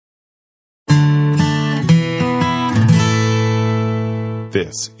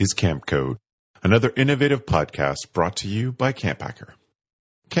This is Camp Code, another innovative podcast brought to you by Camp Hacker.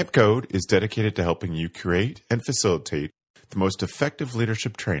 Camp Code is dedicated to helping you create and facilitate the most effective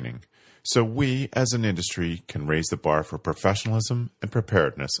leadership training so we as an industry can raise the bar for professionalism and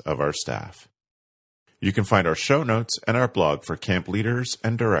preparedness of our staff. You can find our show notes and our blog for camp leaders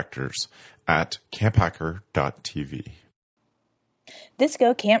and directors at camphacker.tv. This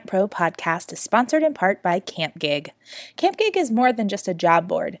Go Camp Pro podcast is sponsored in part by CampGig. CampGig is more than just a job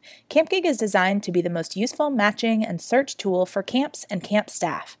board. CampGig is designed to be the most useful matching and search tool for camps and camp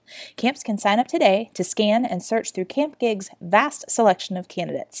staff. Camps can sign up today to scan and search through CampGig's vast selection of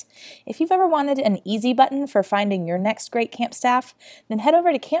candidates. If you've ever wanted an easy button for finding your next great camp staff, then head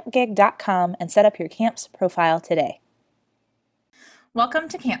over to campgig.com and set up your camp's profile today. Welcome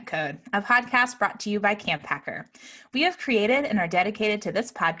to Camp Code, a podcast brought to you by Camp Hacker. We have created and are dedicated to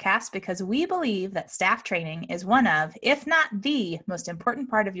this podcast because we believe that staff training is one of, if not the, most important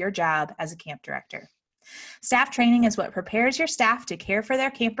part of your job as a camp director. Staff training is what prepares your staff to care for their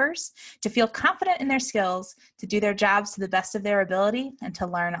campers, to feel confident in their skills, to do their jobs to the best of their ability, and to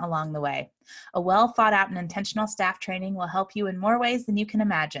learn along the way. A well thought out and intentional staff training will help you in more ways than you can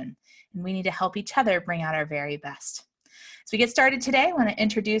imagine, and we need to help each other bring out our very best. As we get started today, I want to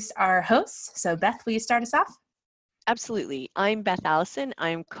introduce our hosts. So Beth, will you start us off? Absolutely. I'm Beth Allison.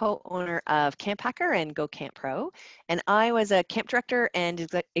 I'm co-owner of Camp Hacker and Go Camp Pro, and I was a camp director and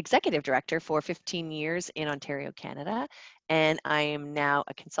executive director for 15 years in Ontario, Canada, and I am now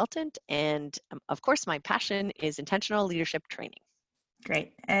a consultant, and of course my passion is intentional leadership training.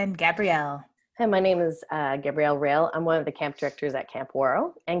 Great. And Gabrielle? Hi, my name is Gabrielle Rail. I'm one of the camp directors at Camp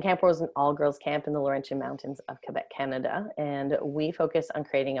Ouareau, and Camp Ouareau is an all-girls camp in the Laurentian Mountains of Quebec, Canada, and we focus on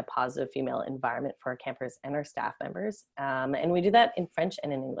creating a positive female environment for our campers and our staff members, and we do that in French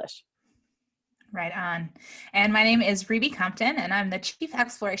and in English. Right on. And my name is Ruby Compton, and I'm the Chief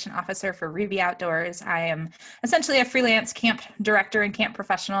Exploration Officer for Ruby Outdoors. I am essentially a freelance camp director and camp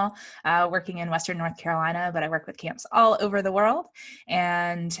professional working in Western North Carolina, but I work with camps all over the world,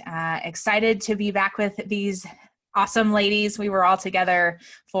 and excited to be back with these awesome ladies. We were all together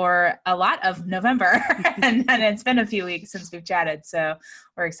for a lot of November, and it's been a few weeks since we've chatted, so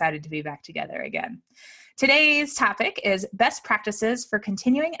we're excited to be back together again. Today's topic is best practices for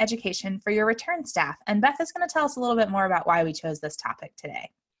continuing education for your return staff. And Beth is going to tell us a little bit more about why we chose this topic today.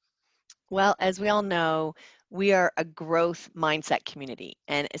 Well, as we all know, we are a growth mindset community.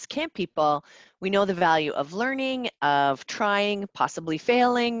 And as camp people, we know the value of learning, of trying, possibly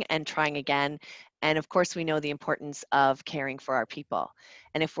failing, and trying again. And of course, we know the importance of caring for our people.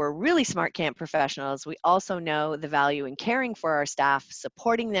 And if we're really smart camp professionals, we also know the value in caring for our staff,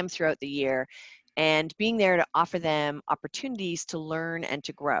 supporting them throughout the year, and being there to offer them opportunities to learn and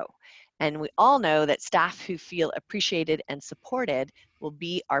to grow. And we all know that staff who feel appreciated and supported will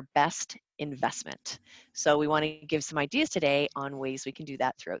be our best investment. So we want to give some ideas today on ways we can do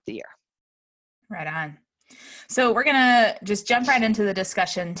that throughout the year. Right on. So we're going to just jump right into the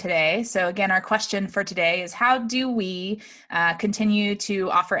discussion today. So again, our question for today is how do we continue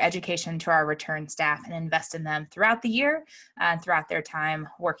to offer education to our return staff and invest in them throughout the year and throughout their time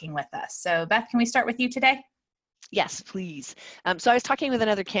working with us? So Beth, can we start with you today? Yes, please. So I was talking with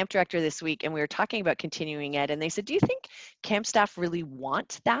another camp director this week, and we were talking about continuing ed, and they said, do you think camp staff really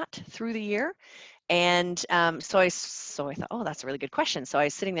want that through the year? And so I thought, oh, that's a really good question. So I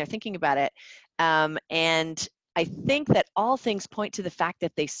was sitting there thinking about it. And I think that all things point to the fact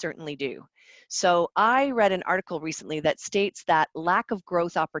that they certainly do. So I read an article recently that states that lack of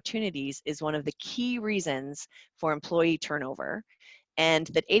growth opportunities is one of the key reasons for employee turnover, and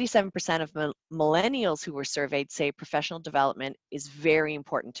that 87% of millennials who were surveyed say professional development is very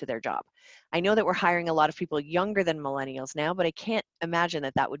important to their job. I know that we're hiring a lot of people younger than millennials now, but I can't imagine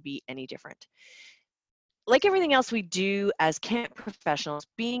that that would be any different. Like everything else we do as camp professionals,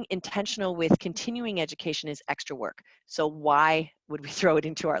 being intentional with continuing education is extra work. So why would we throw it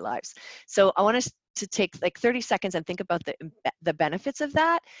into our lives? So I want us to take like 30 seconds and think about the benefits of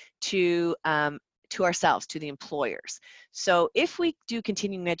that to ourselves, to the employers. So if we do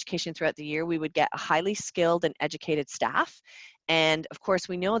continuing education throughout the year, we would get a highly skilled and educated staff. And of course,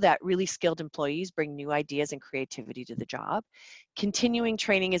 we know that really skilled employees bring new ideas and creativity to the job. Continuing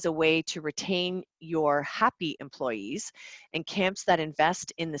training is a way to retain your happy employees, and camps that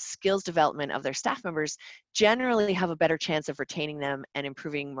invest in the skills development of their staff members generally have a better chance of retaining them and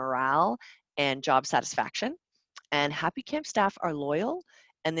improving morale and job satisfaction. And happy camp staff are loyal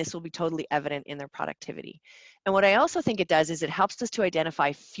and this will be totally evident in their productivity. And what I also think it does is it helps us to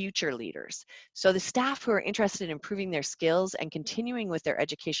identify future leaders. So the staff who are interested in improving their skills and continuing with their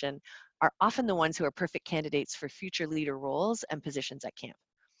education are often the ones who are perfect candidates for future leader roles and positions at camp.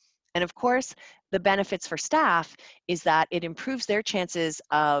 And of course, the benefits for staff is that it improves their chances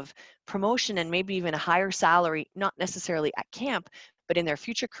of promotion and maybe even a higher salary, not necessarily at camp, but in their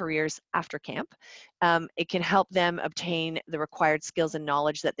future careers after camp. It can help them obtain the required skills and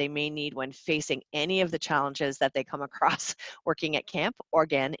knowledge that they may need when facing any of the challenges that they come across working at camp or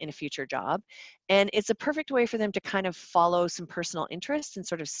again in a future job. And it's a perfect way for them to kind of follow some personal interests and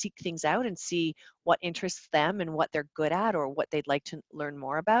sort of seek things out and see what interests them and what they're good at or what they'd like to learn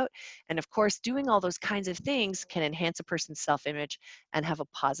more about. And of course, doing all those kinds of things can enhance a person's self-image and have a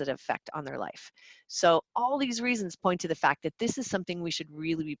positive effect on their life. So all these reasons point to the fact that this is something we should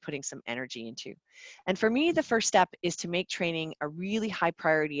really be putting some energy into. And for me, the first step is to make training a really high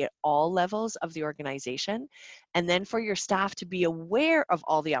priority at all levels of the organization, and then for your staff to be aware of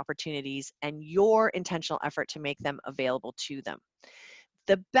all the opportunities and your intentional effort to make them available to them.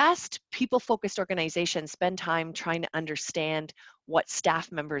 The best people-focused organizations spend time trying to understand what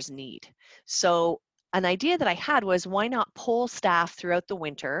staff members need. So an idea that I had was, why not poll staff throughout the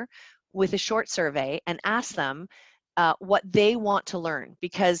winter with a short survey and ask them what they want to learn?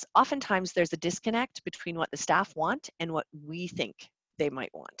 Because oftentimes there's a disconnect between what the staff want and what we think they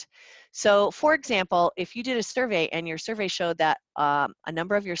might want. So for example, if you did a survey and your survey showed that a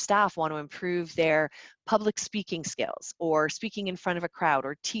number of your staff want to improve their public speaking skills or speaking in front of a crowd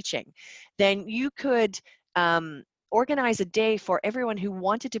or teaching, then you could organize a day for everyone who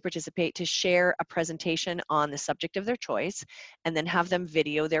wanted to participate to share a presentation on the subject of their choice, and then have them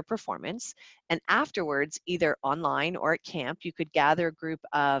video their performance. And afterwards, either online or at camp, you could gather a group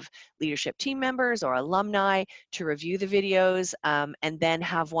of leadership team members or alumni to review the videos, and then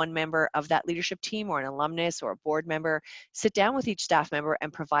have one member of that leadership team or an alumnus or a board member sit down with each staff member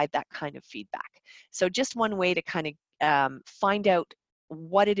and provide that kind of feedback. So just one way to kind of find out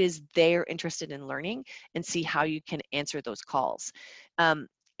what it is they're interested in learning and see how you can answer those calls.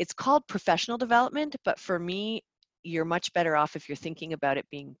 It's called professional development, but for me, you're much better off if you're thinking about it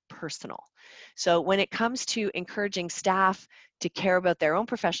being personal. So when it comes to encouraging staff to care about their own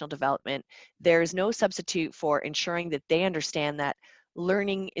professional development, there's no substitute for ensuring that they understand that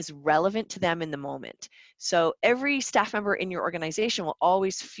learning is relevant to them in the moment. So every staff member in your organization will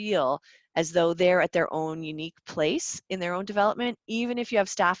always feel as though they're at their own unique place in their own development. Even if you have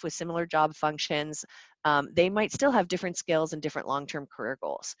staff with similar job functions, they might still have different skills and different long-term career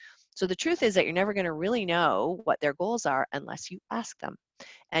goals. So the truth is that you're never going to really know what their goals are unless you ask them.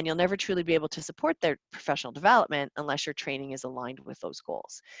 And you'll never truly be able to support their professional development unless your training is aligned with those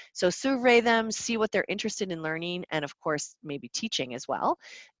goals. So survey them, see what they're interested in learning, and of course, maybe teaching as well.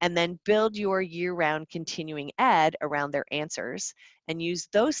 And then build your year-round continuing ed around their answers, and use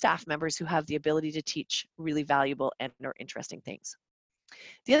those staff members who have the ability to teach really valuable and or interesting things.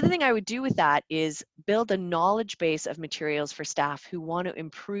 The other thing I would do with that is build a knowledge base of materials for staff who want to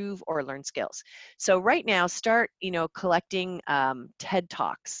improve or learn skills. So right now, start collecting TED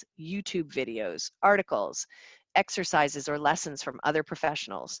Talks, YouTube videos, articles, exercises or lessons from other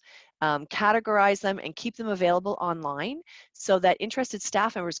professionals. Categorize them and keep them available online so that interested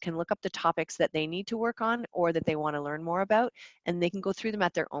staff members can look up the topics that they need to work on or that they want to learn more about, and they can go through them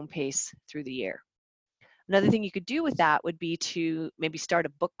at their own pace through the year. Another thing you could do with that would be to maybe start a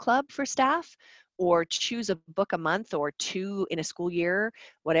book club for staff, or choose a book a month or two in a school year,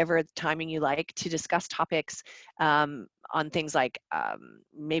 whatever timing you like, to discuss topics on things like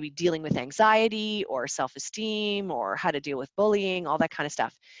maybe dealing with anxiety or self-esteem or how to deal with bullying, all that kind of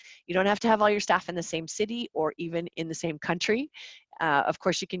stuff. You don't have to have all your staff in the same city or even in the same country. Of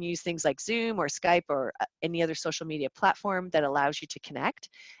course, you can use things like Zoom or Skype or any other social media platform that allows you to connect.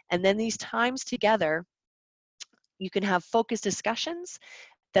 And then these times together, you can have focused discussions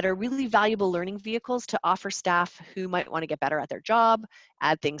that are really valuable learning vehicles to offer staff who might want to get better at their job,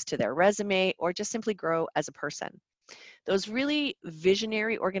 add things to their resume, or just simply grow as a person. Those really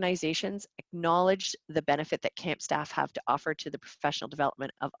visionary organizations acknowledge the benefit that camp staff have to offer to the professional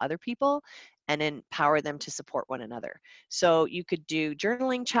development of other people and empower them to support one another. So you could do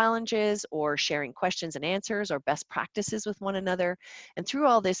journaling challenges or sharing questions and answers or best practices with one another. And through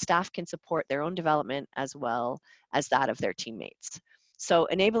all this, staff can support their own development as well as that of their teammates. So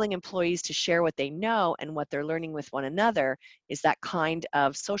enabling employees to share what they know and what they're learning with one another is that kind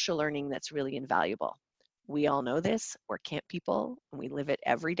of social learning that's really invaluable. We all know this, we're camp people, and we live it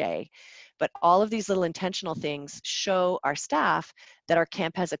every day. But all of these little intentional things show our staff that our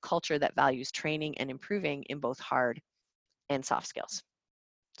camp has a culture that values training and improving in both hard and soft skills.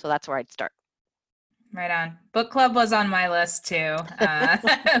 So that's where I'd start. Right on. Book club was on my list too.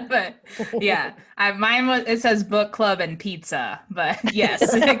 But yeah, it says book club and pizza, but yes,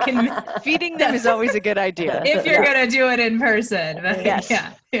 it can, feeding them is always a good idea. if you're going to do it in person. But Yes,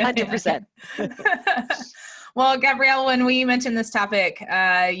 yeah. 100%. Well, Gabrielle, when we mentioned this topic,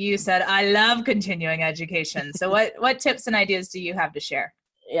 you said, I love continuing education. So what tips and ideas do you have to share?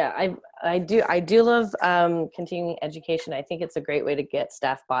 Yeah, I do love continuing education. I think it's a great way to get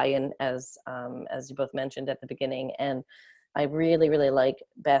staff buy-in, as you both mentioned at the beginning. And I really, really like,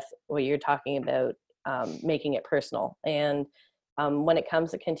 Beth, what you're talking about, making it personal. And when it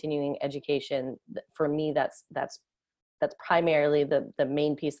comes to continuing education, for me, that's primarily the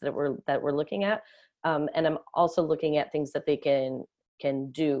main piece that we're looking at. And I'm also looking at things that they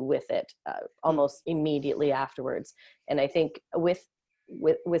can do with it almost immediately afterwards. And I think with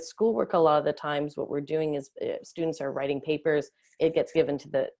schoolwork, a lot of the times what we're doing is students are writing papers, it gets given to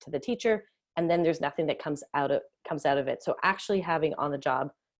the teacher, and then there's nothing that comes out of it. So actually having on the job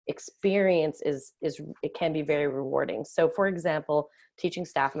experience is it can be very rewarding. So for example, teaching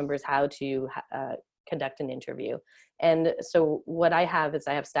staff members how to conduct an interview. And so what I have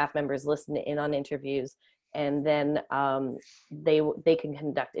staff members listen in on interviews, and then they can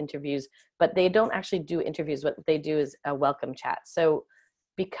conduct interviews, but they don't actually do interviews. What they do is a welcome chat. So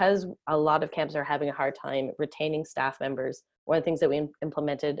because a lot of camps are having a hard time retaining staff members, one of the things that we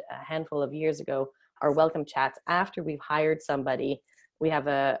implemented a handful of years ago are welcome chats. After we've hired somebody, we have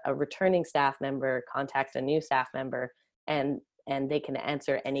a returning staff member contact a new staff member, and they can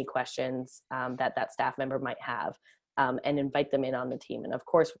answer any questions that staff member might have, and invite them in on the team. And of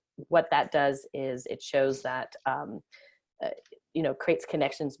course, what that does is it shows that creates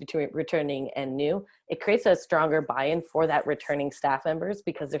connections between returning and new. It creates a stronger buy-in for that returning staff members,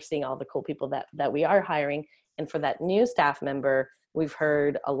 because they're seeing all the cool people that we are hiring. And for that new staff member, we've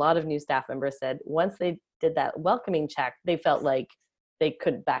heard a lot of new staff members said once they did that welcoming check, they felt like they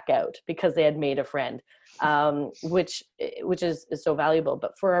could back out because they had made a friend, which is so valuable.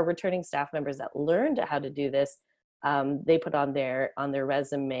 But for our returning staff members that learned how to do this, they put on their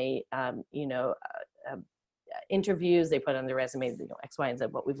resume, interviews, they put on their resume, X, Y, and Z,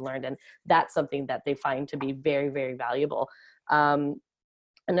 what we've learned. And that's something that they find to be very, very valuable.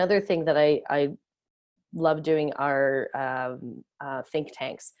 Another thing that I love doing are think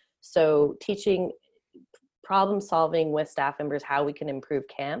tanks. So teaching problem solving with staff members, how we can improve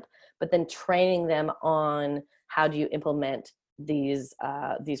camp, but then training them on how do you implement these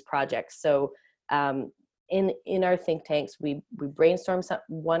projects. So in our think tanks, we brainstorm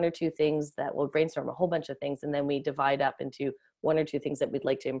one or two things that we'll brainstorm a whole bunch of things, and then we divide up into one or two things that we'd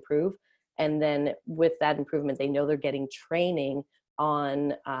like to improve. And then with that improvement, they know they're getting training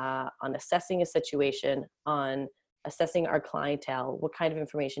on assessing a situation, on assessing our clientele, what kind of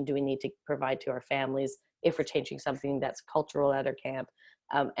information do we need to provide to our families if we're changing something that's cultural at our camp.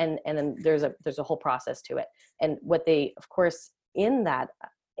 And then there's a whole process to it. And what they, of course, in that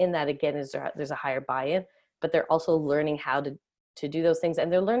again, is there's a higher buy-in, but they're also learning how to do those things.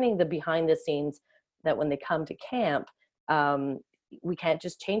 And they're learning the behind the scenes, that when they come to camp, we can't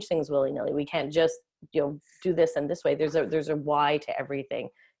just change things willy-nilly. We can't just, do this and this way. There's a why to everything.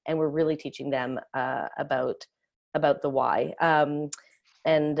 And we're really teaching them about the why.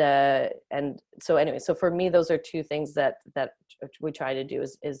 And so anyway, so for me, those are two things that we try to do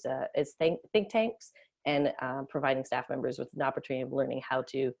is think tanks, and providing staff members with an opportunity of learning how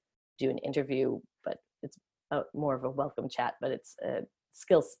to do an interview, but it's more of a welcome chat, but it's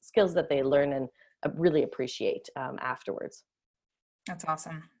skills that they learn and really appreciate afterwards. That's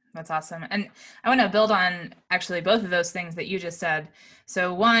awesome. That's awesome. And I want to build on actually both of those things that you just said.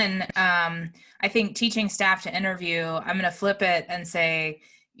 So one, I think teaching staff to interview, I'm going to flip it and say,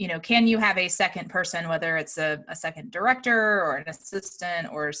 can you have a second person, whether it's a second director or an assistant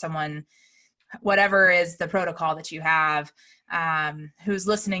or someone, whatever is the protocol that you have, who's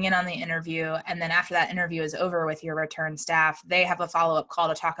listening in on the interview. And then after that interview is over with your return staff, they have a follow-up call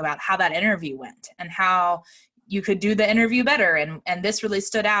to talk about how that interview went and how you could do the interview better. And this really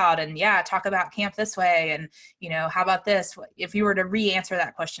stood out. And talk about camp this way. And, how about this? If you were to re-answer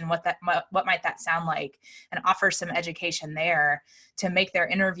that question, what might that sound like? And offer some education there to make their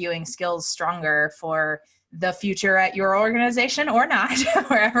interviewing skills stronger for the future at your organization or not,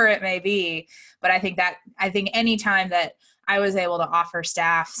 wherever it may be. But I think anytime that I was able to offer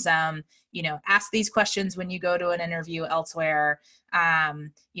staff some, ask these questions when you go to an interview elsewhere,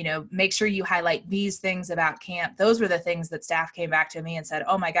 make sure you highlight these things about camp. Those were the things that staff came back to me and said,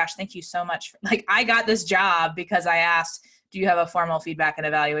 oh my gosh, thank you so much. I got this job because I asked do you have a formal feedback and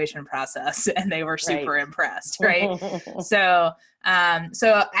evaluation process? And they were super Right. impressed, right? So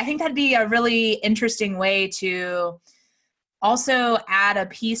I think that'd be a really interesting way to also add a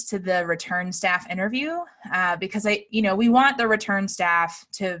piece to the return staff interview, because we want the return staff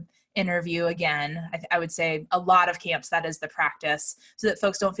to interview again. I would say a lot of camps, that is the practice, so that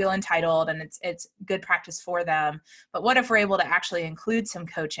folks don't feel entitled, and it's good practice for them. But what if we're able to actually include some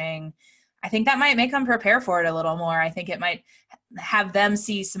coaching? I think that might make them prepare for it a little more. I think it might have them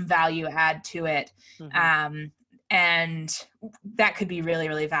see some value add to it. Mm-hmm. And that could be really,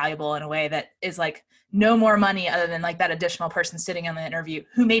 really valuable in a way that is like no more money other than like that additional person sitting in the interview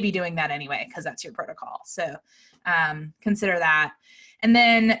who may be doing that anyway, because that's your protocol. So consider that. And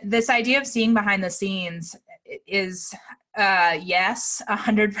then this idea of seeing behind the scenes is yes,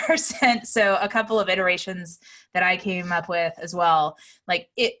 100%. So a couple of iterations that I came up with as well.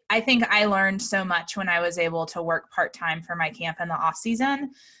 I think I learned so much when I was able to work part-time for my camp in the off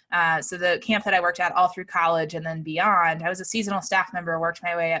season. So the camp that I worked at all through college and then beyond, I was a seasonal staff member, worked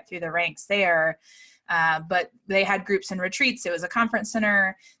my way up through the ranks there. But they had groups and retreats. It was a conference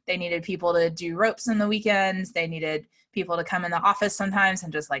center. They needed people to do ropes on the weekends. They needed people to come in the office sometimes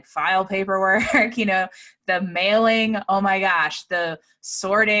and just like file paperwork, the mailing, oh my gosh, the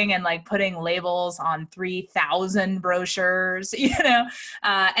sorting and like putting labels on 3,000 brochures,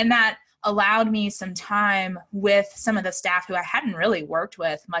 and that allowed me some time with some of the staff who I hadn't really worked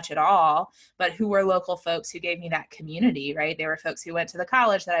with much at all, but who were local folks who gave me that community, right? They were folks who went to the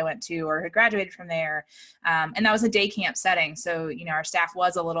college that I went to or had graduated from there. And that was a day camp setting. So, our staff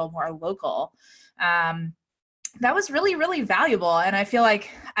was a little more local. That was really, really valuable. And I feel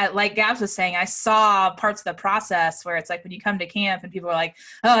like Gabs was saying, I saw parts of the process where it's like when you come to camp and people are like,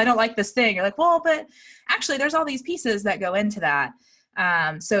 oh, I don't like this thing. You're like, well, but actually there's all these pieces that go into that.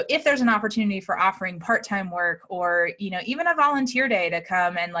 So if there's an opportunity for offering part-time work or, even a volunteer day to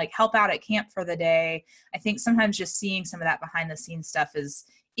come and like help out at camp for the day, I think sometimes just seeing some of that behind the scenes stuff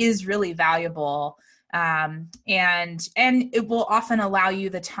is really valuable. And it will often allow you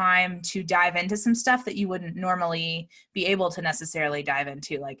the time to dive into some stuff that you wouldn't normally be able to necessarily dive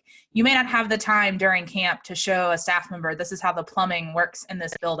into. Like you may not have the time during camp to show a staff member, this is how the plumbing works in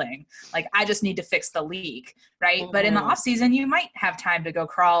this building. Like I just need to fix the leak, right? Mm-hmm. But in the off season, you might have time to go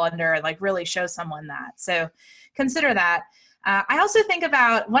crawl under and like really show someone that. So consider that. I also think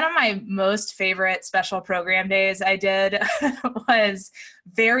about one of my most favorite special program days I did was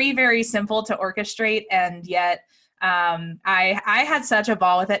very, very simple to orchestrate. And yet I had such a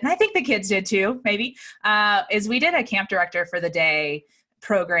ball with it. And I think the kids did too, maybe, is we did a camp director for the day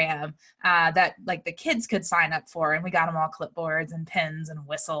program that like the kids could sign up for. And we got them all clipboards and pens and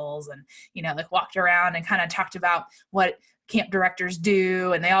whistles and, like walked around and kind of talked about what camp directors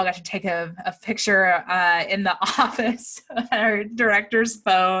do, and they all got to take a picture in the office on our director's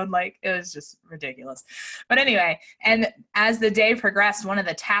phone. Like it was just ridiculous. But anyway, and as the day progressed, one of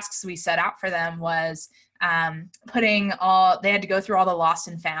the tasks we set out for them was they had to go through all the lost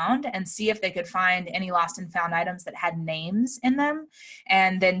and found and see if they could find any lost and found items that had names in them,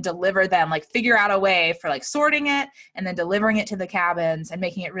 and then deliver them, like figure out a way for like sorting it and then delivering it to the cabins and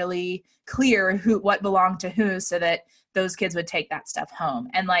making it really clear what belonged to who, so that those kids would take that stuff home.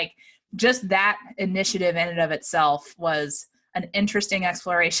 And like just that initiative in and of itself was an interesting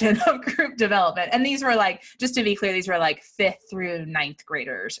exploration of group development. And these were like, just to be clear, these were like 5th through 9th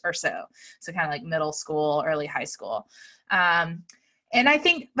graders or so. So kind of like middle school, early high school. And I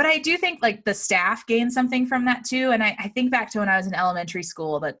do think like the staff gained something from that too. And I think back to when I was in elementary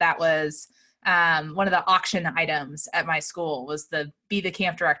school, that was one of the auction items at my school was be the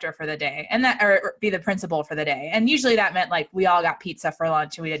camp director for the day, and or be the principal for the day. And usually that meant like we all got pizza for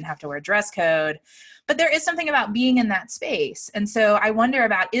lunch and we didn't have to wear dress code. But there is something about being in that space. And so I wonder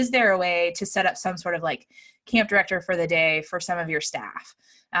about, is there a way to set up some sort of like camp director for the day for some of your staff,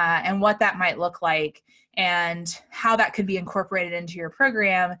 and what that might look like and how that could be incorporated into your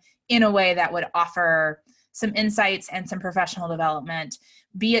program in a way that would offer some insights and some professional development,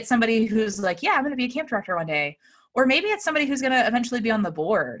 be it somebody who's like, yeah, I'm going to be a camp director one day, or maybe it's somebody who's going to eventually be on the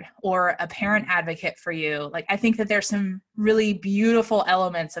board or a parent advocate for you. Like, I think that there's some really beautiful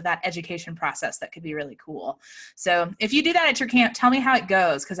elements of that education process that could be really cool. So if you do that at your camp, tell me how it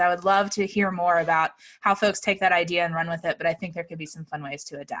goes, because I would love to hear more about how folks take that idea and run with it. But I think there could be some fun ways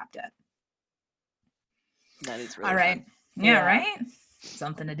to adapt it. That is really all right. Fun. Yeah, right?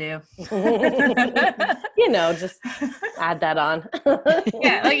 Something to do. Just add that on.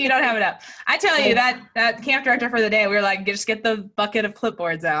 Yeah, like you don't have it up. I tell you, that camp director for the day, we were like, just get the bucket of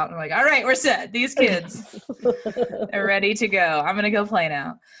clipboards out. And we're like, all right, we're set. These kids are ready to go. I'm going to go play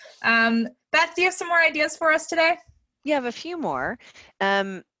now. Beth, do you have some more ideas for us today? You have a few more.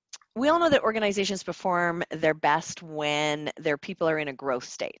 We all know that organizations perform their best when their people are in a growth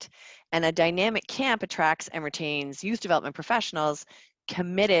state. And a dynamic camp attracts and retains youth development professionals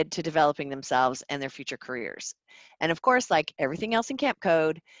committed to developing themselves and their future careers. And of course, like everything else in Camp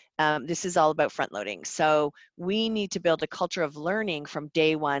Code, this is all about front loading. So we need to build a culture of learning from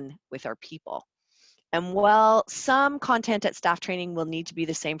day one with our people. And while some content at staff training will need to be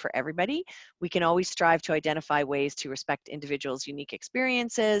the same for everybody, we can always strive to identify ways to respect individuals' unique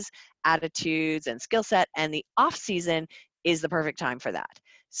experiences, attitudes, and skill set. And the off season is the perfect time for that.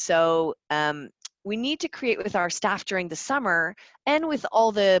 So we need to create with our staff during the summer, and with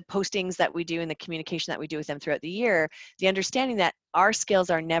all the postings that we do and the communication that we do with them throughout the year, the understanding that our skills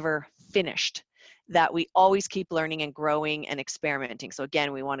are never finished, that we always keep learning and growing and experimenting. So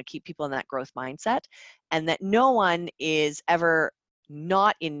again, we want to keep people in that growth mindset, and that no one is ever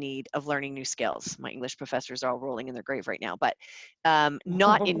not in need of learning new skills. My English professors are all rolling in their grave right now, but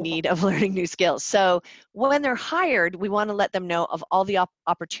not in need of learning new skills. So when they're hired, we want to let them know of all the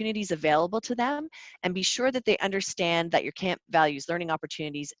opportunities available to them, and be sure that they understand that your camp values learning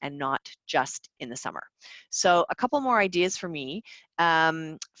opportunities and not just in the summer. So a couple more ideas for me.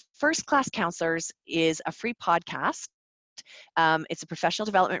 First Class Counselors is a free podcast. It's a professional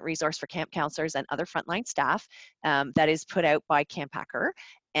development resource for camp counselors and other frontline staff that is put out by Camp Hacker.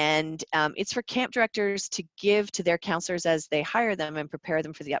 And it's for camp directors to give to their counselors as they hire them and prepare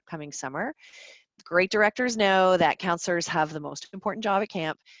them for the upcoming summer. Great directors know that counselors have the most important job at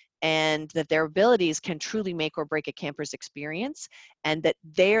camp, and that their abilities can truly make or break a camper's experience, and that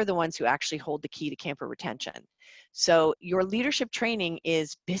they are the ones who actually hold the key to camper retention. So your leadership training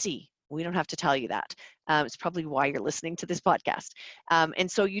is busy. We don't have to tell you that. It's probably why you're listening to this podcast. And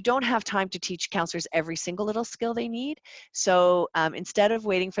so you don't have time to teach counselors every single little skill they need. So instead of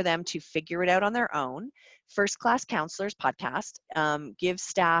waiting for them to figure it out on their own, First Class Counselors podcast gives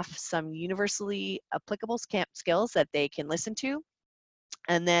staff some universally applicable camp skills that they can listen to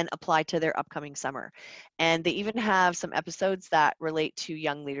and then apply to their upcoming summer. And they even have some episodes that relate to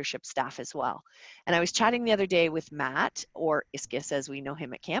young leadership staff as well. And I was chatting the other day with Matt, or Iskis as we know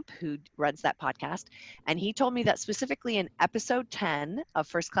him at camp, who runs that podcast. And he told me that specifically in episode 10 of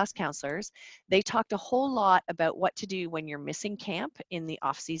First Class Counselors, they talked a whole lot about what to do when you're missing camp in the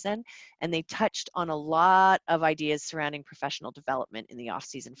off season. And they touched on a lot of ideas surrounding professional development in the off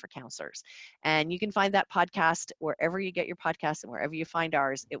season for counselors. And you can find that podcast wherever you get your podcasts, and wherever you find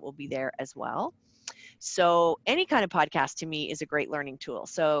ours, it will be there as well. So any kind of podcast to me is a great learning tool.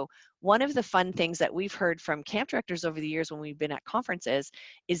 So one of the fun things that we've heard from camp directors over the years when we've been at conferences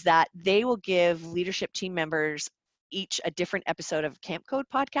is that they will give leadership team members each a different episode of Camp Code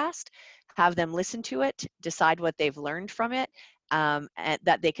podcast, have them listen to it, decide what they've learned from it, and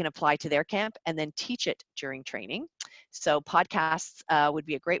that they can apply to their camp, and then teach it during training. So podcasts would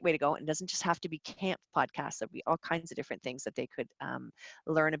be a great way to go. And it doesn't just have to be camp podcasts. There'll be all kinds of different things that they could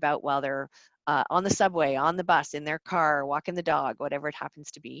learn about while they're on the subway, on the bus, in their car, walking the dog, whatever it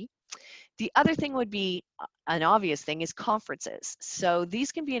happens to be. The other thing would be, an obvious thing, is conferences. So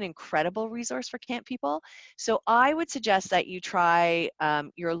these can be an incredible resource for camp people. So I would suggest that you try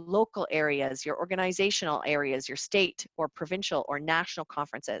your local areas, your organizational areas, your state or provincial or national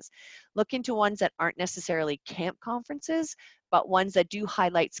conferences. Look into ones that aren't necessarily camp conferences, but ones that do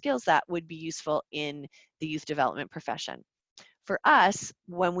highlight skills that would be useful in the youth development profession. For us,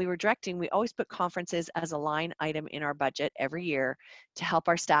 when we were directing, we always put conferences as a line item in our budget every year to help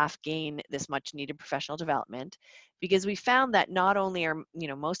our staff gain this much needed professional development, because we found that not only are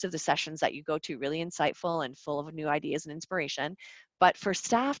most of the sessions that you go to really insightful and full of new ideas and inspiration, but for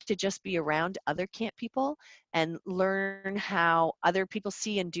staff to just be around other camp people and learn how other people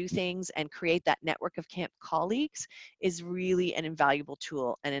see and do things and create that network of camp colleagues is really an invaluable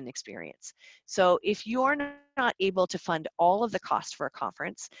tool and an experience. So if you're not able to fund all of the cost for a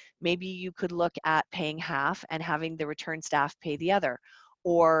conference, maybe you could look at paying half and having the return staff pay the other,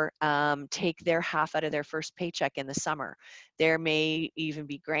 or take their half out of their first paycheck in the summer. There may even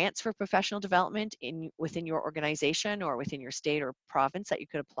be grants for professional development within your organization or within your state or province that you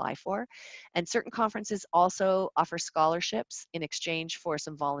could apply for. And certain conferences also offer scholarships in exchange for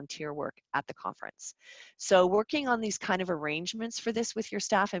some volunteer work at the conference. So working on these kind of arrangements for this with your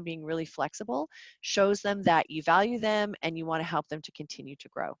staff and being really flexible shows them that you value them and you want to help them to continue to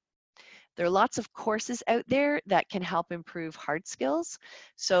grow. There are lots of courses out there that can help improve hard skills.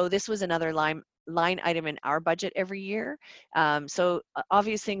 So this was another line item in our budget every year. So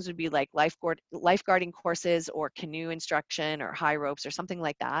obvious things would be like lifeguarding courses or canoe instruction or high ropes or something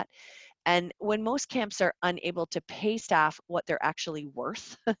like that. And when most camps are unable to pay staff what they're actually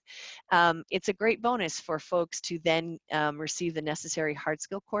worth, it's a great bonus for folks to then receive the necessary hard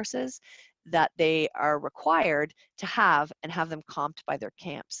skill courses that they are required to have and have them comped by their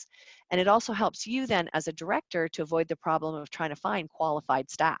camps. And it also helps you then as a director to avoid the problem of trying to find qualified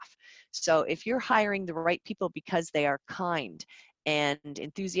staff. So if you're hiring the right people because they are kind and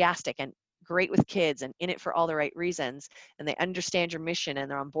enthusiastic and great with kids and in it for all the right reasons, and they understand your mission and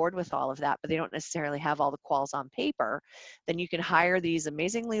they're on board with all of that, but they don't necessarily have all the quals on paper, then you can hire these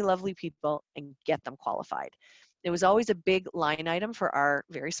amazingly lovely people and get them qualified. It was always a big line item for our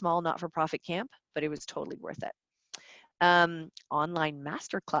very small not-for-profit camp, but it was totally worth it. Online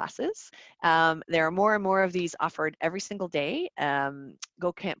master classes. There are more and more of these offered every single day.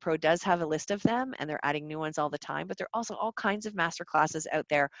 Go Camp Pro does have a list of them, and they're adding new ones all the time, but there are also all kinds of master classes out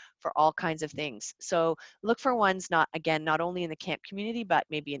there for all kinds of things. So look for ones not only in the camp community, but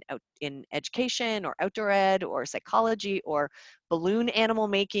maybe in education or outdoor ed or psychology or balloon animal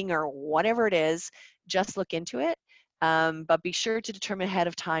making or whatever it is. Just look into it. But be sure to determine ahead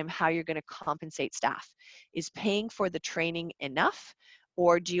of time how you're going to compensate staff. Is paying for the training enough,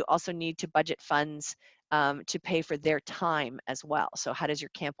 or do you also need to budget funds to pay for their time as well? So how does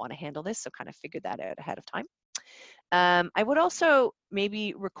your camp want to handle this? So kind of figure that out ahead of time. I would also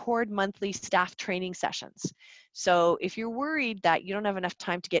maybe record monthly staff training sessions. So if you're worried that you don't have enough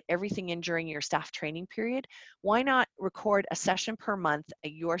time to get everything in during your staff training period, why not record a session per month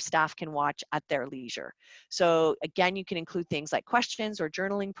that your staff can watch at their leisure? So again, you can include things like questions or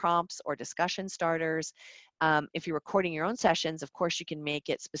journaling prompts or discussion starters. If you're recording your own sessions, of course, you can make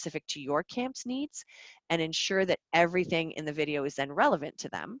it specific to your camp's needs and ensure that everything in the video is then relevant to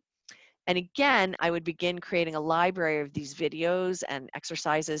them. And again, I would begin creating a library of these videos and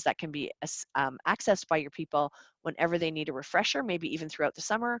exercises that can be accessed by your people whenever they need a refresher, maybe even throughout the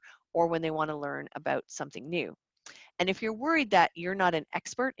summer, or when they want to learn about something new. And if you're worried that you're not an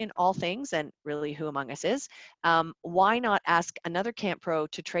expert in all things, and really who among us is, why not ask another Camp Pro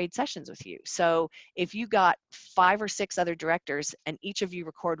to trade sessions with you? So if you got 5 or 6 other directors and each of you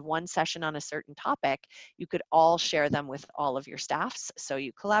record one session on a certain topic, you could all share them with all of your staffs. So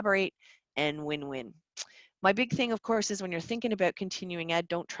you collaborate and win-win. My big thing, of course, is when you're thinking about continuing ed,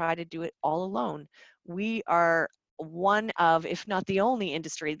 don't try to do it all alone. We are one of, if not the only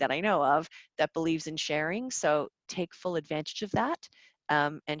industry that I know of that believes in sharing. So take full advantage of that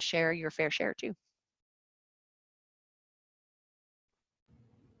and share your fair share too.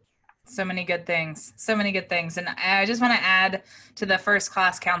 So many good things. So many good things. And I just want to add to the First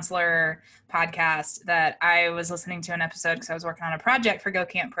Class Counselor podcast that I was listening to an episode because I was working on a project for Go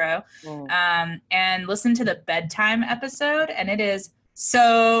Camp Pro and listened to the bedtime episode, and it is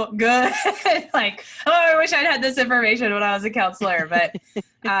so good. Like, oh, I wish I'd had this information when I was a counselor, but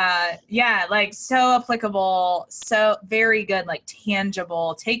yeah, like so applicable, so very good, like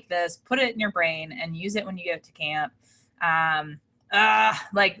tangible. Take this, put it in your brain and use it when you get to camp.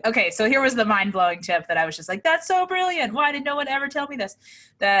 Like, okay, so here was the mind-blowing tip that I was just like, that's so brilliant. Why did no one ever tell me this?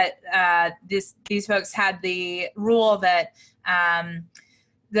 That these folks had the rule that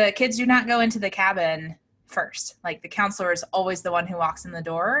the kids do not go into the cabin first. Like the counselor is always the one who walks in the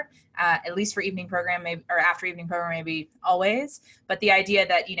door, at least for evening program, maybe, or after evening program, maybe always. But the idea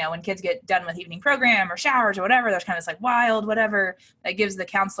that, you know, when kids get done with evening program or showers or whatever, there's kind of this like wild, whatever, that gives the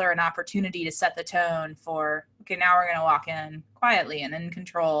counselor an opportunity to set the tone for, okay, now we're going to walk in quietly and in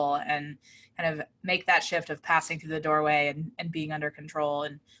control and kind of make that shift of passing through the doorway and being under control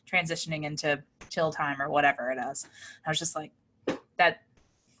and transitioning into chill time or whatever it is. I was just like, that,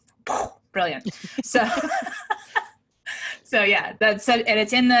 brilliant. So yeah, that's and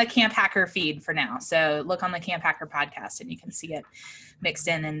it's in the Camp Hacker feed for now. So look on the Camp Hacker podcast and you can see it mixed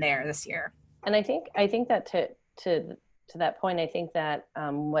in there this year. And I think that to that point, I think that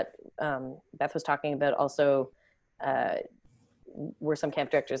what Beth was talking about also where some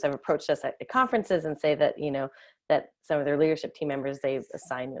camp directors have approached us at conferences and say that, you know, that some of their leadership team members, they've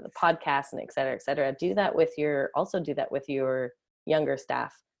assigned the podcast and et cetera, do that with your younger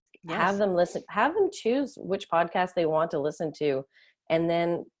staff. Yes. Have them choose which podcast they want to listen to, and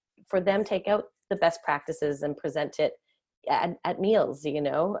then for them take out the best practices and present it at meals. You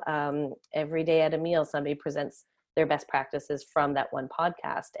know, every day at a meal, somebody presents their best practices from that one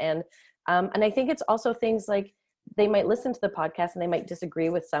podcast. And I think it's also things like they might listen to the podcast and they might disagree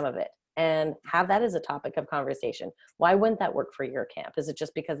with some of it and have that as a topic of conversation. Why wouldn't that work for your camp? Is it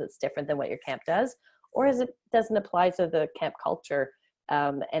just because it's different than what your camp does? Or is it doesn't apply to the camp culture?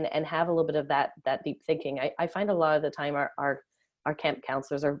 And have a little bit of that deep thinking. I find a lot of the time our camp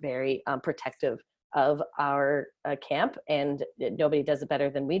counselors are very protective of our camp, and nobody does it better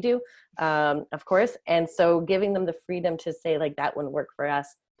than we do, of course. And so giving them the freedom to say like, that wouldn't work for us,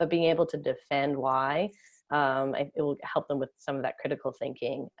 but being able to defend why, it will help them with some of that critical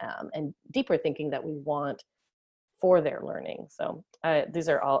thinking and deeper thinking that we want for their learning. So these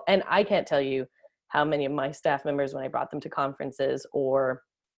are all, and I can't tell you how many of my staff members, when I brought them to conferences, or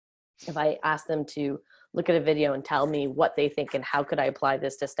if I asked them to look at a video and tell me what they think and how could I apply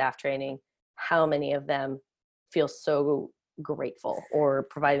this to staff training, how many of them feel so grateful, or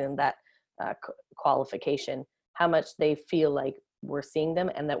providing them that qualification, how much they feel like we're seeing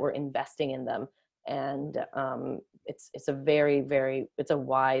them and that we're investing in them. And it's a very, very, it's a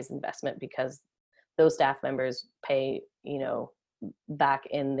wise investment, because those staff members pay, back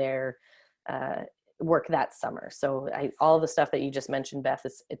in their work that summer. So all the stuff that you just mentioned, Beth,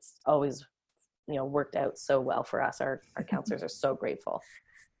 it's always, worked out so well for us. Our counselors are so grateful.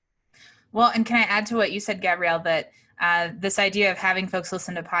 Well, and can I add to what you said, Gabrielle, that this idea of having folks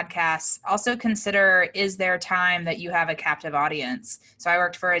listen to podcasts, also consider, is there time that you have a captive audience? So I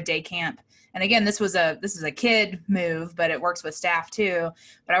worked for a day camp. And again, this is a kid move, but it works with staff too.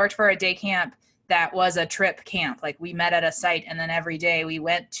 But I worked for a day camp that was a trip camp. Like, we met at a site, and then every day we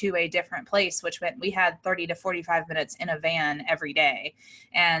went to a different place, which meant we had 30 to 45 minutes in a van every day.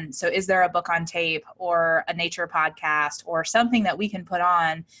 And so is there a book on tape or a nature podcast or something that we can put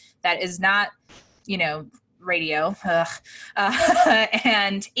on that is not, radio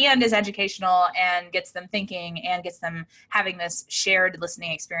and is educational and gets them thinking and gets them having this shared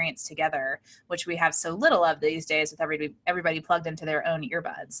listening experience together, which we have so little of these days with everybody plugged into their own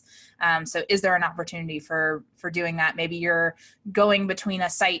earbuds. So is there an opportunity for doing that? Maybe you're going between a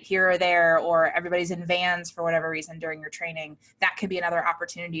site here or there, or everybody's in vans for whatever reason during your training. That could be another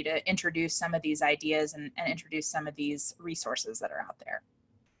opportunity to introduce some of these ideas and introduce some of these resources that are out there.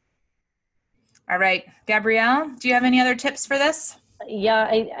 All right, Gabrielle, do you have any other tips for this? Yeah,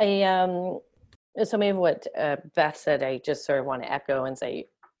 so maybe what Beth said, I just sort of want to echo and say,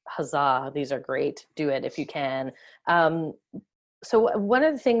 huzzah, these are great. Do it if you can. So one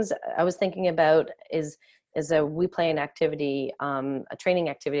of the things I was thinking about is we play an activity, a training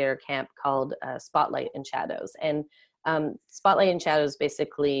activity at our camp called Spotlight and Shadows. And Spotlight and Shadows,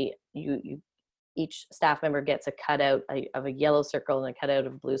 basically, each staff member gets a cutout of a yellow circle and a cutout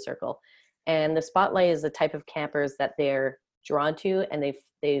of a blue circle. And the Spotlight is the type of campers that they're drawn to, and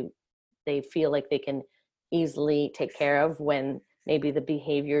they feel like they can easily take care of when maybe the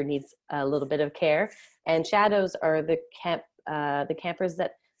behavior needs a little bit of care. And Shadows are the campers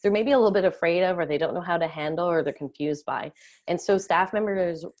that they're maybe a little bit afraid of, or they don't know how to handle, or they're confused by. And so staff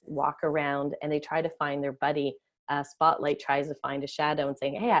members walk around and they try to find their buddy. Spotlight tries to find a shadow and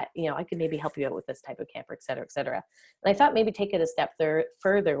saying, hey, I could maybe help you out with this type of camper, et cetera, et cetera. And I thought maybe take it a step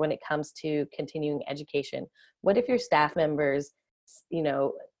further when it comes to continuing education. What if your staff members,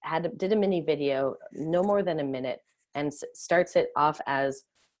 did a mini video, no more than a minute, and starts it off as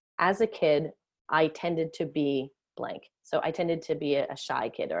a kid, I tended to be blank. So I tended to be a shy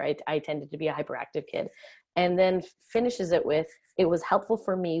kid, or I tended to be a hyperactive kid. And then finishes it with, it was helpful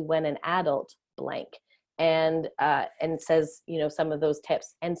for me when an adult blank. And says, some of those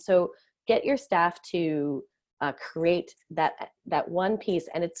tips. And so get your staff to create that one piece,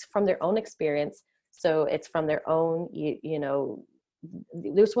 and it's from their own experience. So it's from their own,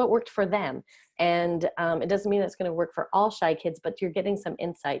 there's what worked for them. And it doesn't mean it's going to work for all shy kids, but you're getting some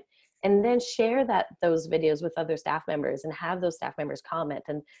insight. And then share those videos with other staff members, and have those staff members comment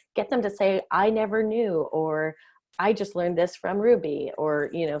and get them to say, I never knew, or I just learned this from Ruby, or,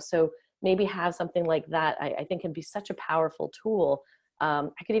 so maybe have something like that. I think can be such a powerful tool. I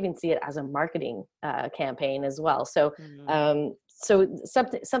could even see it as a marketing campaign as well. So, so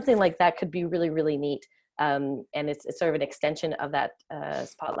something like that could be really, really neat. And it's sort of an extension of that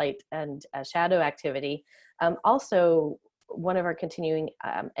Spotlight and Shadow activity. Also, one of our continuing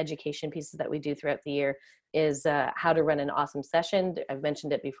education pieces that we do throughout the year is how to run an awesome session. I've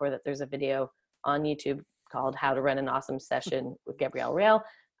mentioned it before that there's a video on YouTube called How to Run an Awesome Session with Gabrielle Rail.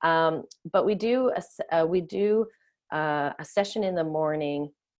 But we do a session in the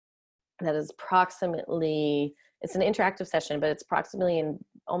morning that is approximately, it's an interactive session, but it's approximately in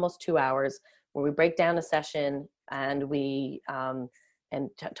almost 2 hours, where we break down a session and we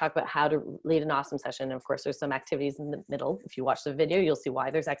talk about how to lead an awesome session. And of course, there's some activities in the middle. If you watch the video, you'll see why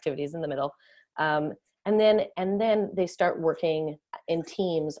there's activities in the middle. And then they start working in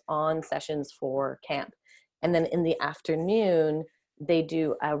teams on sessions for camp. And then in the afternoon, they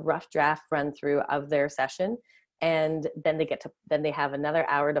do a rough draft run through of their session, and then they have another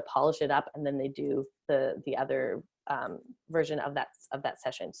hour to polish it up, and then they do the other version of that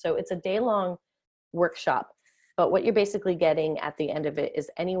session. So it's a day-long workshop. But what you're basically getting at the end of it is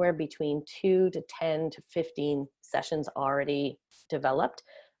anywhere between 2 to 10 to 15 sessions already developed.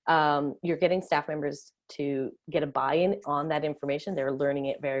 You're getting staff members to get a buy-in on that information. They're learning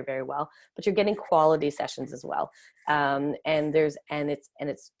it very, very well, but you're getting quality sessions as well. And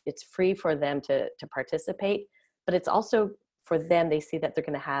it's free for them to participate, but it's also for them, they see that they're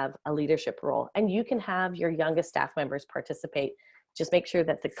going to have a leadership role, and you can have your youngest staff members participate. Just make sure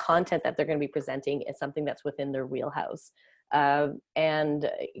that the content that they're going to be presenting is something that's within their wheelhouse. And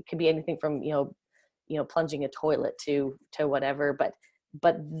it could be anything from, plunging a toilet to whatever, but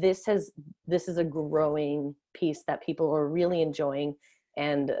this is a growing piece that people are really enjoying,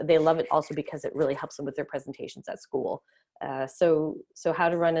 and they love it also because it really helps them with their presentations at school. So how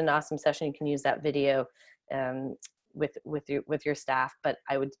to run an awesome session, you can use that video with your staff, but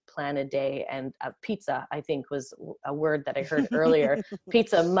I would plan a day. And pizza, I think, was a word that I heard earlier.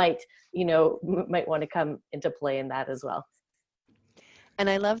 Pizza might want to come into play in that as well. And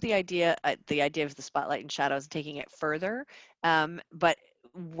I love the idea of the spotlight and shadows, taking it further. But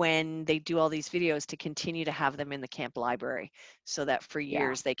when they do all these videos, to continue to have them in the camp library so that for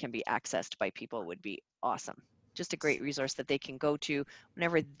years they can be accessed by people would be awesome. Just a great resource that they can go to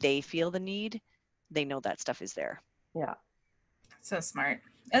whenever they feel the need. They know that stuff is there. Yeah. So smart.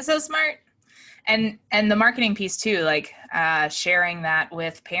 That's so smart. And the marketing piece too, like sharing that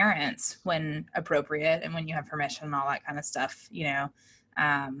with parents when appropriate and when you have permission and all that kind of stuff,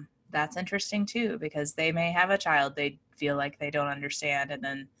 that's interesting too, because they may have a child they feel like they don't understand, and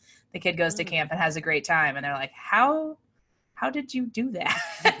then the kid goes to camp and has a great time, and they're like, how did you do that?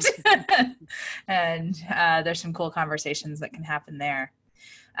 And there's some cool conversations that can happen there.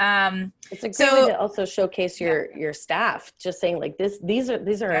 It's a great way to also showcase your staff, just saying like these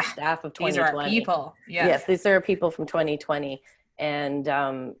are our staff of 2020. These are our people. Yes, these are our people from 2020. And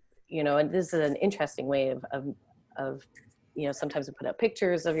and this is an interesting way of sometimes we put out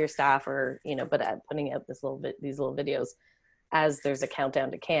pictures of your staff, or but putting out these little videos as there's a countdown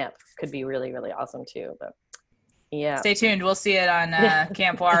to camp could be really, really awesome too. But yeah, stay tuned. We'll see it on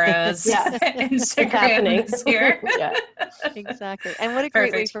Camp Ouareau's Instagram this year. Yeah, exactly. And what a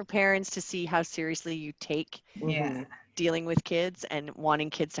great way for parents to see how seriously you take dealing with kids and wanting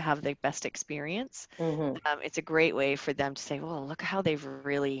kids to have the best experience. It's a great way for them to say, well, look how they've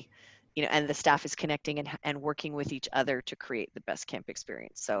really, and the staff is connecting and working with each other to create the best camp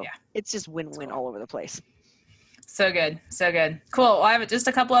experience. So it's just win-win all over the place. So good. So good. Cool. Well, I have just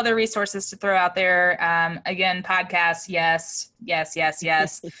a couple other resources to throw out there. Again, podcasts. Yes.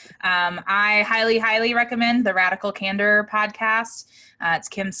 I highly, highly recommend the Radical Candor podcast. It's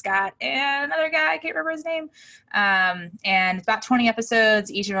Kim Scott and another guy, I can't remember his name. And it's about 20 episodes.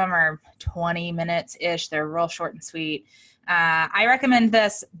 Each of them are 20 minutes-ish. They're real short and sweet. I recommend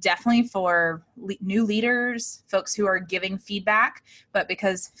this definitely for new leaders, folks who are giving feedback, but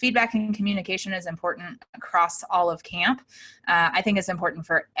because feedback and communication is important across all of camp, I think it's important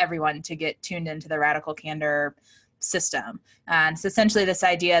for everyone to get tuned into the Radical Candor system. And it's essentially this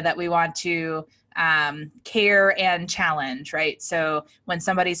idea that we want to care and challenge, right? So when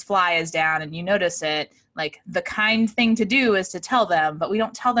somebody's fly is down and you notice it, like the kind thing to do is to tell them, but we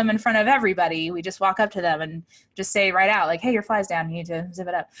don't tell them in front of everybody. We just walk up to them and just say right out, like, hey, your fly's down, you need to zip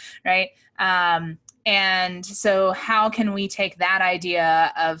it up, right? And so how can we take that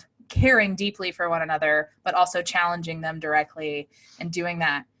idea of caring deeply for one another, but also challenging them directly and doing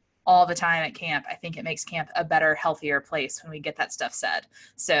that all the time at camp? I think it makes camp a better, healthier place when we get that stuff said.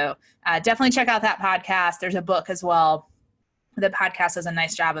 So definitely check out that podcast. There's a book as well. The podcast does a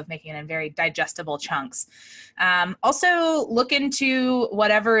nice job of making it in very digestible chunks. Also, look into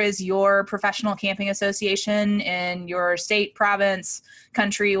whatever is your professional camping association in your state, province,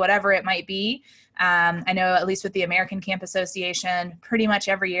 country, whatever it might be. I know at least with the American Camp Association, pretty much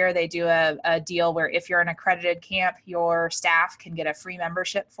every year they do a deal where if you're an accredited camp, your staff can get a free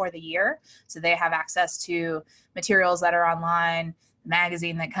membership for the year. So they have access to materials that are online,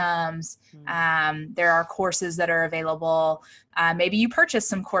 magazine that comes. There are courses that are available. Maybe you purchase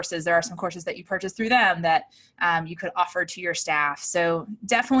some courses. There are some courses that you purchase through them that you could offer to your staff. So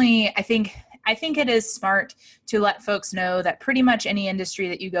definitely, I think it is smart to let folks know that pretty much any industry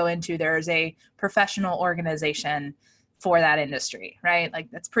that you go into, there is a professional organization for that industry, right? Like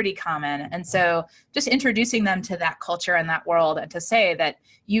that's pretty common. And so just introducing them to that culture and that world, and to say that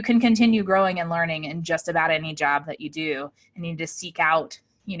you can continue growing and learning in just about any job that you do, and you need to seek out,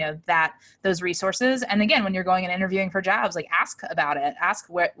 those resources. And again, when you're going and interviewing for jobs, like ask about it, ask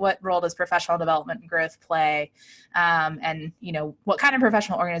what role does professional development and growth play? And what kind of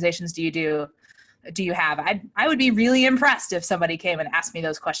professional organizations do you do? do you have? I would be really impressed if somebody came and asked me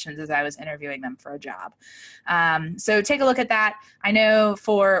those questions as I was interviewing them for a job. So take a look at that. I know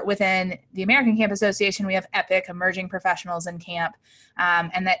within the American Camp Association, we have EPIC, Emerging Professionals in Camp,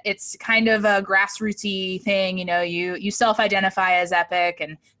 and that it's kind of a grassrootsy thing. You self-identify as EPIC,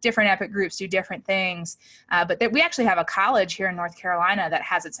 and different EPIC groups do different things. But we actually have a college here in North Carolina that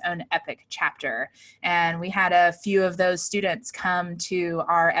has its own EPIC chapter. And we had a few of those students come to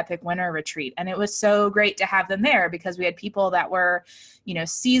our EPIC winter retreat. And it was so great to have them there because we had people that were,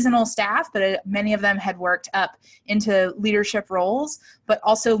 seasonal staff, but many of them had worked up into leadership roles, but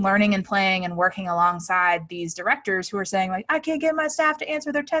also learning and playing and working alongside these directors who were saying, like, I can't get my staff to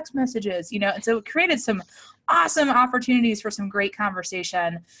answer their text messages, and so it created some awesome opportunities for some great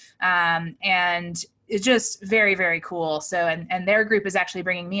conversation. And it's just very, very cool. So, and their group is actually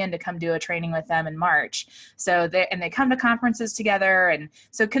bringing me in to come do a training with them in March. So they come to conferences together. And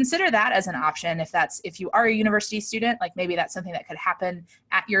so consider that as an option. If you are a university student, like maybe that's something that could happen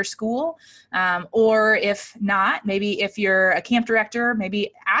at your school. Or if not, maybe if you're a camp director,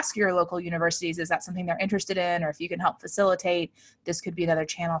 maybe ask your local universities, is that something they're interested in? Or if you can help facilitate, this could be another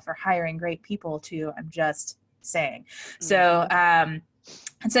channel for hiring great people too. I'm just saying. So,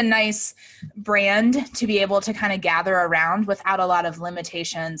 it's a nice brand to be able to kind of gather around without a lot of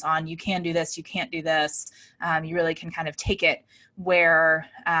limitations on you can do this, you can't do this. You really can kind of take it where,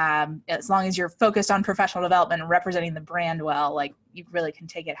 as long as you're focused on professional development and representing the brand well, like you really can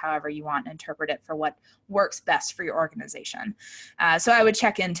take it however you want and interpret it for what works best for your organization. So I would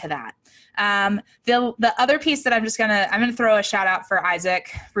check into that. The other piece that I'm going to throw a shout out for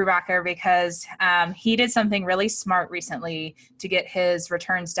Isaac Brubacher because he did something really smart recently to get his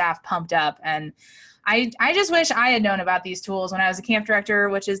return staff pumped up. And I just wish I had known about these tools when I was a camp director,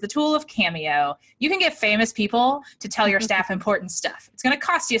 which is the tool of Cameo. You can get famous people to tell your staff important stuff. It's going to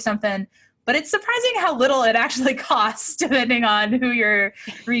cost you something, but it's surprising how little it actually costs depending on who you're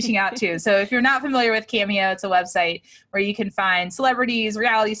reaching out to. So if you're not familiar with Cameo, it's a website where you can find celebrities,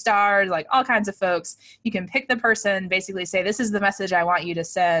 reality stars, like all kinds of folks. You can pick the person, basically say, this is the message I want you to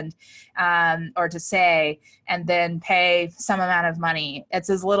send or to say, and then pay some amount of money. It's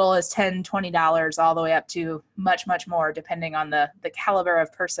as little as $10, $20 all the way up to much, much more, depending on the caliber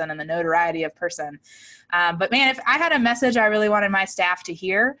of person and the notoriety of person. But man, if I had a message I really wanted my staff to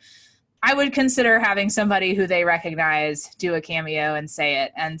hear, I would consider having somebody who they recognize do a Cameo and say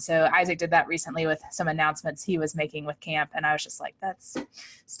it. And so Isaac did that recently with some announcements he was making with camp. And I was just like, that's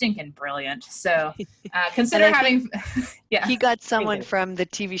stinking brilliant. So consider having, yeah. He got someone from the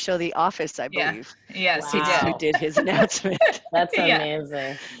TV show The Office, I believe. Yeah. Yes, Wow. he did. Who did his announcement. That's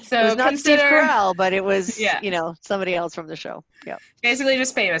amazing. So it was not Steve Carell, but it was, somebody else from the show. Yeah. Basically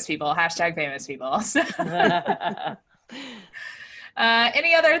just famous people, #famous people. So.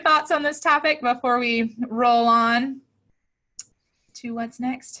 Any other thoughts on this topic before we roll on to what's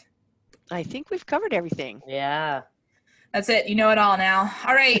next? I think we've covered everything. Yeah. That's it. You know it all now.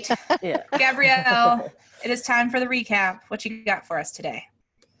 All right. Yeah. Gabrielle, it is time for the recap. What you got for us today?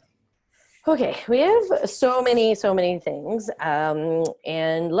 Okay. We have so many things.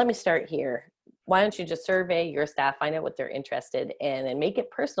 And let me start here. Why don't you just survey your staff, find out what they're interested in, and make it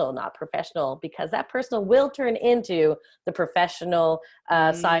personal, not professional, because that personal will turn into the professional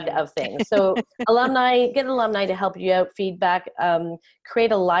side of things. So get alumni to help you out, feedback,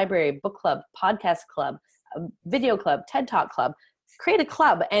 create a library, book club, podcast club, video club, TED Talk club. Create a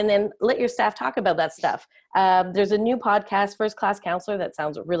club and then let your staff talk about that stuff. There's a new podcast, First Class Counselor, that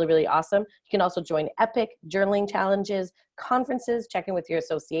sounds really, really awesome. You can also join EPIC, journaling challenges, conferences, check in with your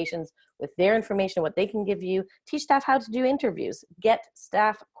associations with their information, what they can give you. Teach staff how to do interviews, get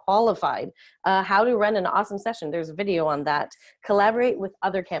staff qualified, how to run an awesome session. There's a video on that. Collaborate with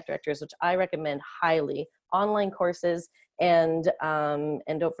other camp directors, which I recommend highly. Online courses, and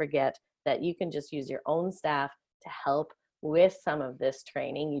don't forget that you can just use your own staff to help with some of this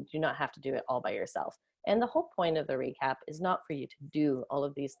training. You do not have to do it all by yourself. And the whole point of the recap is not for you to do all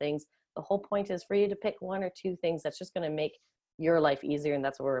of these things. The whole point is for you to pick one or two things that's just going to make your life easier. And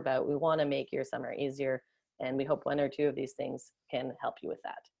that's what we're about. We want to make your summer easier. And we hope one or two of these things can help you with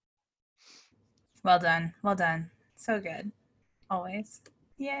that. Well done. Well done. So good. Always.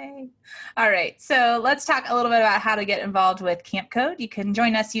 Yay. All right. So let's talk a little bit about how to get involved with Camp Code. You can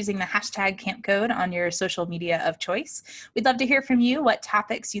join us using the hashtag Camp Code on your social media of choice. We'd love to hear from you, what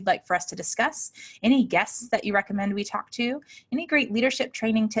topics you'd like for us to discuss, any guests that you recommend we talk to, any great leadership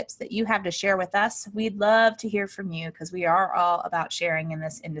training tips that you have to share with us. We'd love to hear from you because we are all about sharing in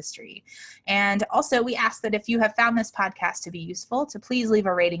this industry. And also we ask that if you have found this podcast to be useful, to please leave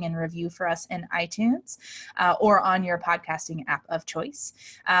a rating and review for us in iTunes or on your podcasting app of choice.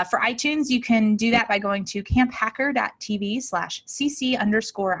 For iTunes, you can do that by going to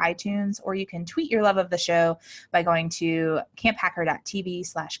camphacker.tv/cc_iTunes, or you can tweet your love of the show by going to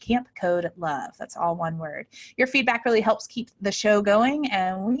camphacker.tv/campcodelove. That's all one word. Your feedback really helps keep the show going,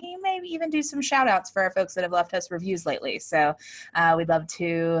 and we may even do some shout outs for our folks that have left us reviews lately. So we'd love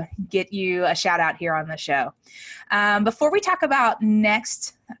to get you a shout out here on the show. Before we talk about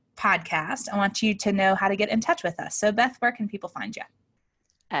next podcast, I want you to know how to get in touch with us. So Beth, where can people find you?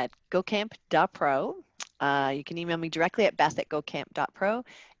 At gocamp.pro. You can email me directly at beth@gocamp.pro,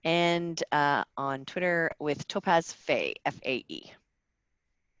 and on Twitter with Topaz Faye, Fae.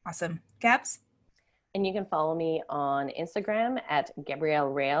 Awesome. Gabs? And you can follow me on Instagram at Gabrielle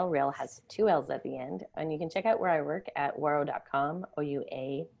Rail. Rail has 2 L's at the end. And you can check out where I work at ouareau.com,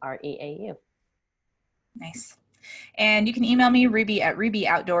 OUAREAU. Nice. And you can email me, Ruby, at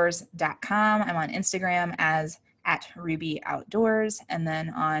rubyoutdoors.com. I'm on Instagram as @rubyoutdoors, and then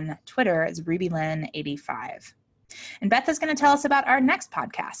on Twitter as RubyLynn85. And Beth is going to tell us about our next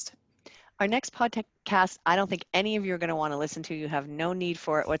podcast. Our next podcast, I don't think any of you are going to want to listen to. You have no need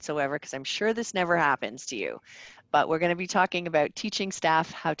for it whatsoever, because I'm sure this never happens to you. But we're going to be talking about teaching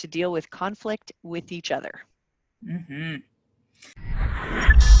staff how to deal with conflict with each other. Mm-hmm.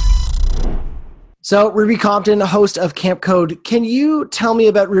 So Ruby Compton, host of Camp Code, can you tell me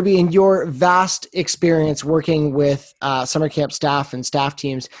about, Ruby, and your vast experience working with summer camp staff and staff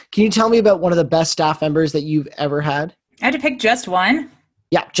teams? Can you tell me about one of the best staff members that you've ever had? I had to pick just one?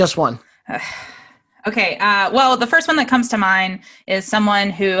 Yeah, just one. Okay. Well, the first one that comes to mind is someone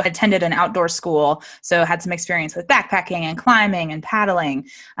who attended an outdoor school, so had some experience with backpacking and climbing and paddling.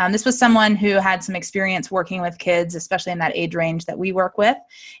 This was someone who had some experience working with kids, especially in that age range that we work with,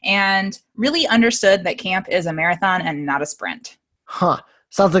 and really understood that camp is a marathon and not a sprint. Huh.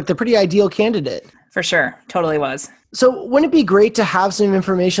 Sounds like the pretty ideal candidate. For sure. Totally was. So wouldn't it be great to have some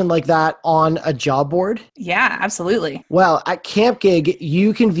information like that on a job board? Yeah, absolutely. Well, at Camp Gig,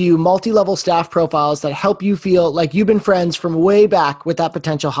 you can view multi-level staff profiles that help you feel like you've been friends from way back with that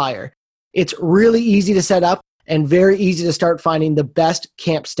potential hire. It's really easy to set up and very easy to start finding the best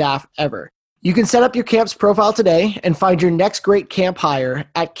camp staff ever. You can set up your camp's profile today and find your next great camp hire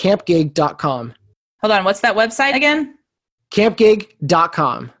at campgig.com. Hold on, what's that website again?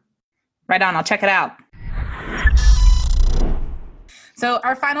 campgig.com. Right on, I'll check it out. So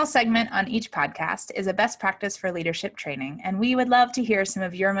our final segment on each podcast is a best practice for leadership training, and we would love to hear some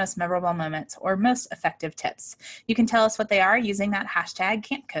of your most memorable moments or most effective tips. You can tell us what they are using that hashtag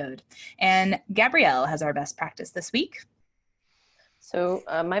CampCode. And Gabrielle has our best practice this week. So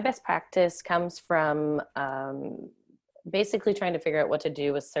my best practice comes from basically trying to figure out what to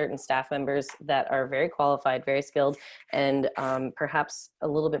do with certain staff members that are very qualified, very skilled, and perhaps a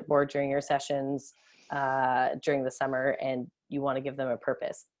little bit bored during your sessions during the summer, and you want to give them a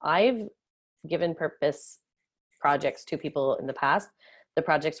purpose. I've given purpose projects to people in the past. The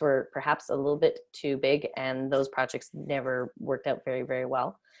projects were perhaps a little bit too big, and those projects never worked out very, very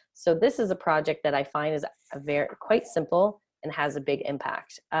well. So this is a project that I find is quite simple and has a big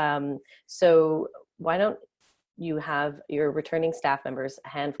impact. So why don't you have your returning staff members, a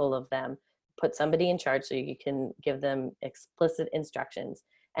handful of them, put somebody in charge so you can give them explicit instructions,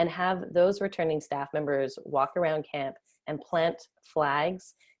 and have those returning staff members walk around camp and plant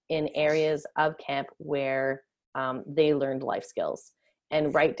flags in areas of camp where they learned life skills,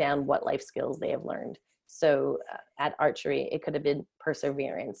 and write down what life skills they have learned. So at archery, it could have been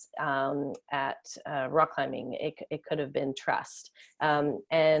perseverance. At rock climbing, it could have been trust.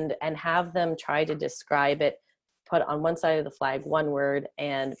 And have them try to describe it, put on one side of the flag one word,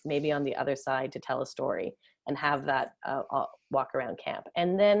 and maybe on the other side to tell a story, and have that walk around camp.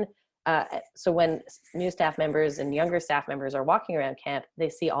 And then so when new staff members and younger staff members are walking around camp, they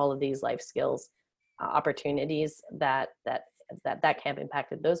see all of these life skills opportunities that camp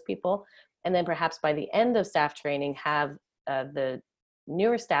impacted those people. And then perhaps by the end of staff training, have the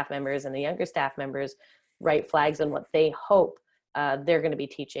newer staff members and the younger staff members write flags on what they hope they're going to be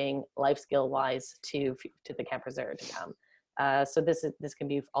teaching life skill wise to the campers that are to come. So this can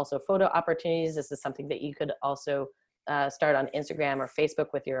be also photo opportunities. This is something that you could also start on Instagram or Facebook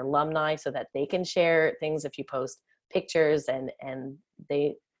with your alumni, so that they can share things if you post pictures, and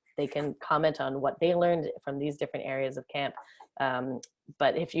they can comment on what they learned from these different areas of camp.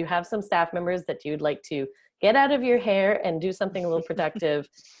 But if you have some staff members that you'd like to get out of your hair and do something a little productive,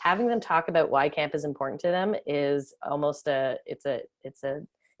 having them talk about why camp is important to them is almost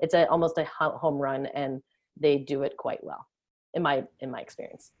almost a home run, and they do it quite well, in my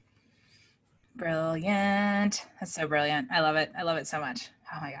experience. Brilliant. That's so brilliant. I love it. I love it so much.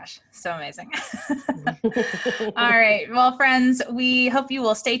 Oh my gosh, so amazing. All right. Well, friends, we hope you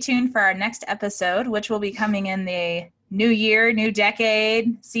will stay tuned for our next episode, which will be coming in the new year, new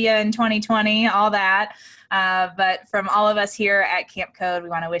decade. See you in 2020, all that. But from all of us here at Camp Code, we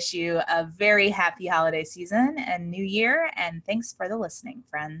want to wish you a very happy holiday season and new year. And thanks for the listening,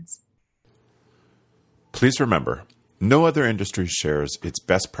 friends. Please remember, no other industry shares its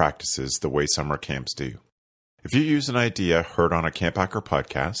best practices the way summer camps do. If you use an idea heard on a Camp Hacker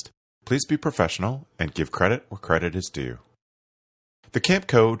podcast, please be professional and give credit where credit is due. The Camp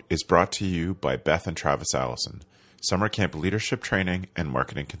Code is brought to you by Beth and Travis Allison, summer camp leadership training and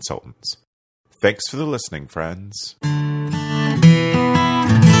marketing consultants. Thanks for the listening, friends.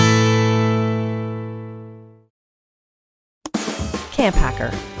 Camp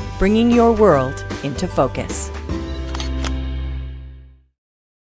Hacker, bringing your world into focus.